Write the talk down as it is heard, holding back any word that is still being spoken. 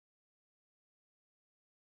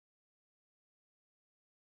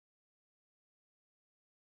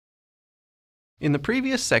In the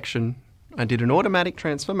previous section, I did an automatic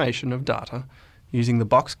transformation of data using the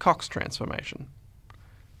box-Cox transformation.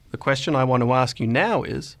 The question I want to ask you now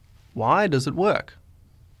is, why does it work?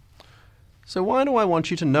 So why do I want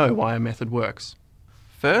you to know why a method works?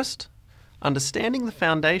 First, understanding the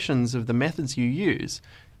foundations of the methods you use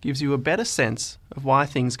gives you a better sense of why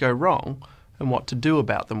things go wrong and what to do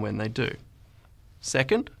about them when they do.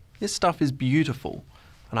 Second, this stuff is beautiful,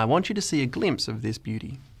 and I want you to see a glimpse of this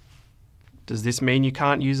beauty. Does this mean you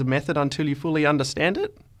can't use a method until you fully understand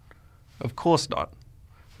it? Of course not.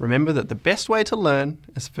 Remember that the best way to learn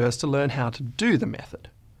is first to learn how to do the method.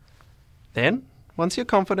 Then, once you're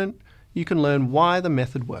confident, you can learn why the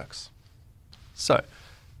method works. So,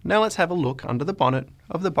 now let's have a look under the bonnet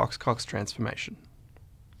of the box-Cox transformation.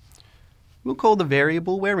 We'll call the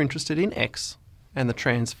variable we're interested in x, and the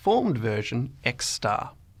transformed version x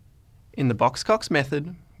star. In the box-Cox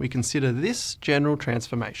method, we consider this general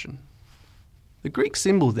transformation. The Greek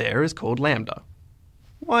symbol there is called lambda.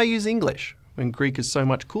 Why use English when Greek is so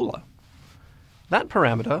much cooler? That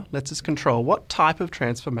parameter lets us control what type of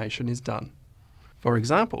transformation is done. For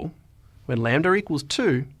example, when lambda equals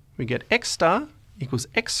 2, we get x star equals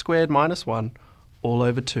x squared minus 1 all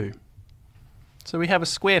over 2. So we have a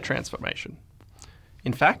square transformation.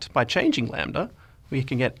 In fact, by changing lambda, we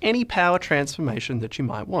can get any power transformation that you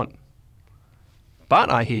might want. But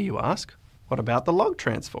I hear you ask, what about the log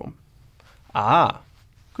transform? Ah,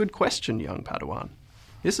 good question, young Padawan.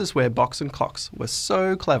 This is where Box and Cox were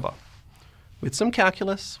so clever. With some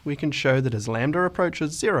calculus, we can show that as lambda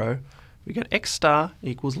approaches 0, we get x star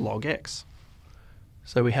equals log x.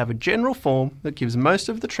 So we have a general form that gives most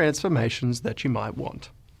of the transformations that you might want.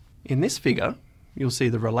 In this figure, you'll see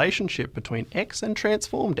the relationship between x and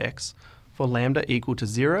transformed x for lambda equal to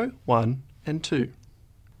 0, 1, and 2.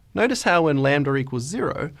 Notice how when lambda equals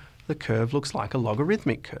 0, the curve looks like a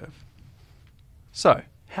logarithmic curve. So,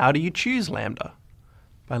 how do you choose lambda?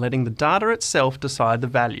 By letting the data itself decide the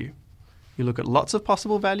value. You look at lots of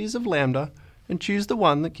possible values of lambda and choose the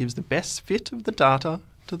one that gives the best fit of the data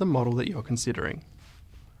to the model that you're considering.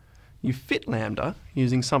 You fit lambda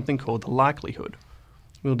using something called the likelihood.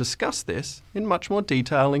 We'll discuss this in much more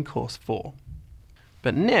detail in course 4.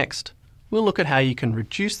 But next, we'll look at how you can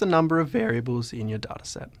reduce the number of variables in your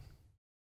dataset.